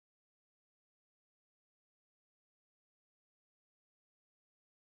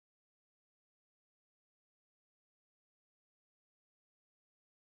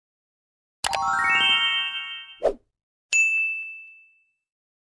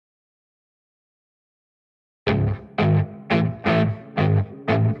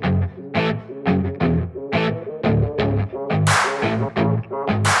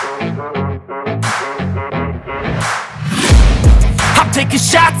taking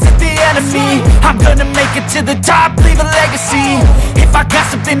shots at the enemy. I'm gonna make it to the top, leave a legacy. If I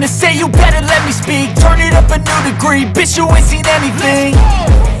got something to say, you better let me speak. Turn it up a new degree, bitch, you ain't seen anything.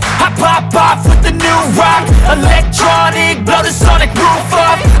 I pop off with the new rock, electronic, blow the sonic roof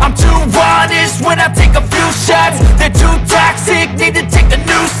up. I'm too honest when I take a few shots. They're too toxic, need to take the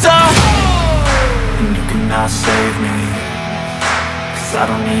noose off. And you cannot save me, cause I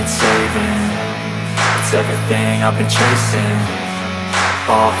don't need saving. It's everything I've been chasing,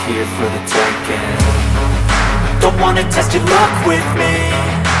 all here for the taking. Don't wanna test your luck with me,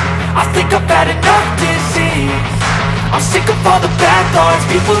 I think I've had enough disease. I'm sick of all the bad thoughts,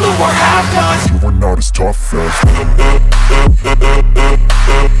 people who are half-nots. You are not as tough as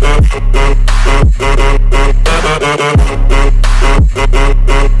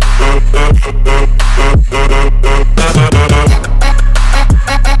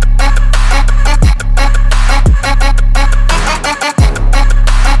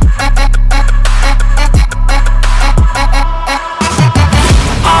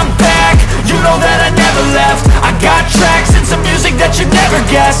I'm back, you know that I never left. I got tracks and some music that you never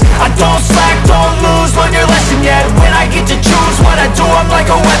guessed. I don't slack, don't lose, learn your lesson yet. When I get to choose what I do, I'm like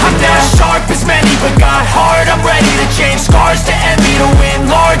a weapon. I'm not sharp as many, but got hard, I'm ready to change. Scars to envy, to win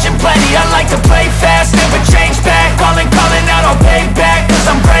large and plenty. I like to play fast, never change back. Calling out, I'll pay back, cause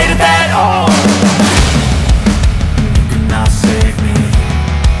I'm great at that. Oh, you cannot save me,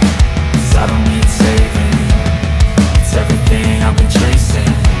 cause I don't need saving. It's everything I've been chasing,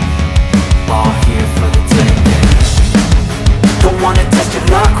 all here for the taking. Don't wanna test your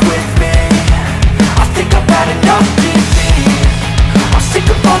luck with me, I think I've had enough disease. I'm sick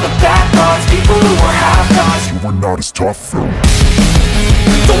of all the bad thoughts, people who are half-nots. you are not as tough as.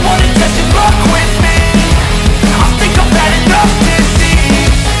 Don't wanna test your luck with me, I think I've had enough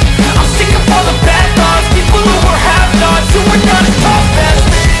disease. I'm sick of all the bad thoughts, people who are half-nots, who are not as tough as